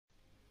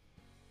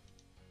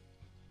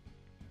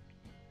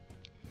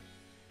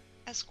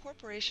As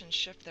corporations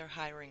shift their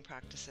hiring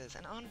practices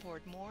and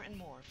onboard more and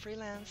more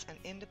freelance and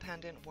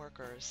independent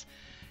workers,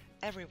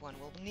 everyone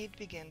will need to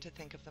begin to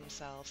think of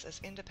themselves as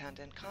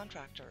independent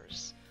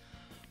contractors.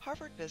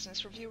 Harvard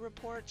Business Review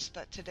reports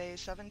that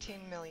today's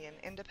 17 million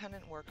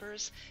independent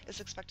workers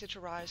is expected to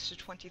rise to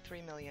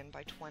 23 million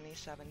by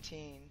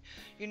 2017.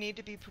 You need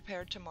to be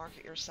prepared to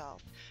market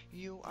yourself.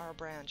 You are a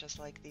brand just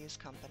like these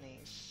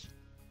companies.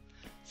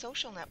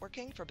 Social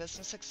networking for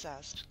business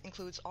success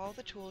includes all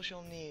the tools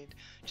you'll need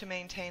to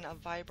maintain a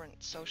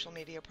vibrant social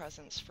media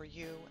presence for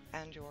you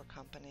and your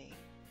company.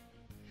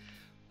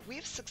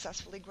 We've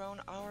successfully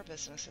grown our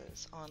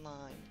businesses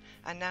online,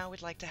 and now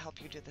we'd like to help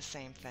you do the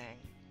same thing.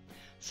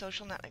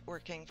 Social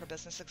networking for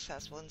business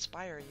success will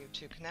inspire you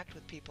to connect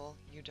with people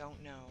you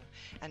don't know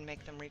and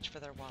make them reach for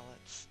their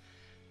wallets.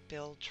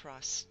 Build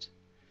trust.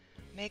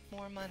 Make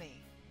more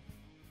money.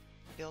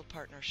 Build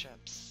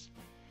partnerships.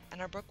 And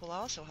our book will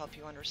also help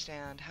you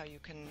understand how you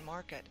can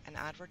market and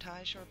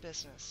advertise your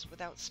business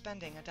without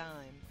spending a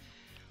dime.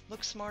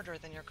 Look smarter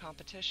than your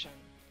competition.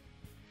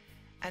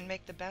 And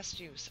make the best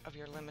use of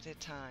your limited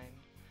time.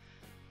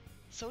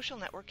 Social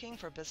Networking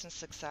for Business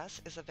Success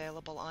is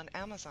available on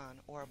Amazon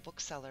or a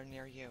bookseller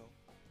near you.